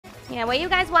Yeah, were you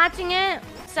guys watching it?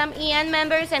 Some EN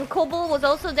members and Kobo was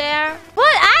also there.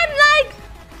 But I'm like,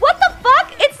 what the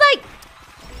fuck? It's like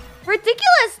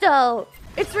ridiculous though.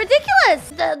 It's ridiculous.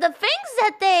 The things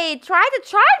that they try to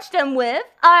charge them with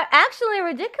are actually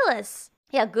ridiculous.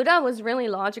 Yeah, 𝐸 was really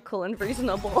logical and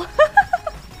reasonable.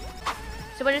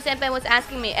 Super Senpai was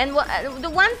asking me, and the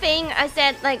one thing I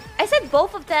said,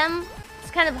 both of them.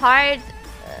 It's kind of hard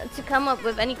to come up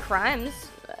with any crimes,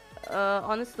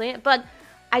 honestly. But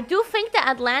I do think the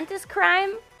Atlantis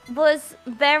crime was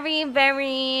very,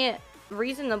 very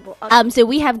reasonable. So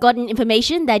we have gotten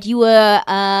information that you were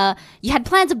you had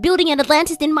plans of building an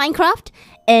Atlantis in Minecraft,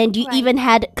 and you even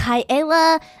had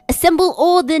Kiara assemble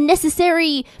all the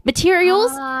necessary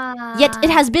materials. Yet it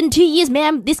has been 2 years,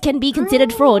 ma'am. This can be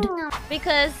considered fraud.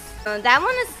 Because that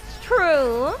one is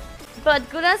true, but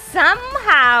𝐸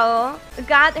somehow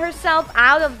got herself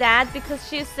out of that because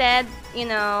she said, you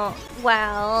know,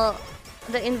 well,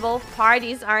 the involved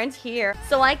parties aren't here,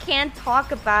 so I can't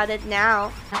talk about it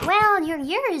now. Well, your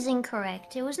year is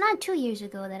incorrect. It was not 2 years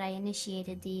ago that I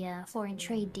initiated the foreign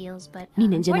trade deals, but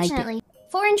unfortunately,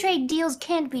 foreign trade deals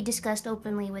can't be discussed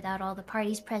openly without all the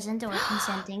parties present or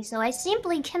consenting, so I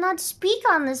simply cannot speak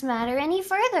on this matter any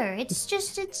further. It's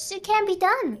just, it can't be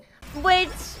done. Which,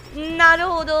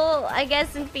 naruhodo, I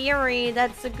guess in theory,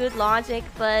 that's a good logic,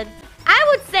 but I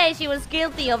would say she was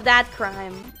guilty of that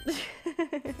crime.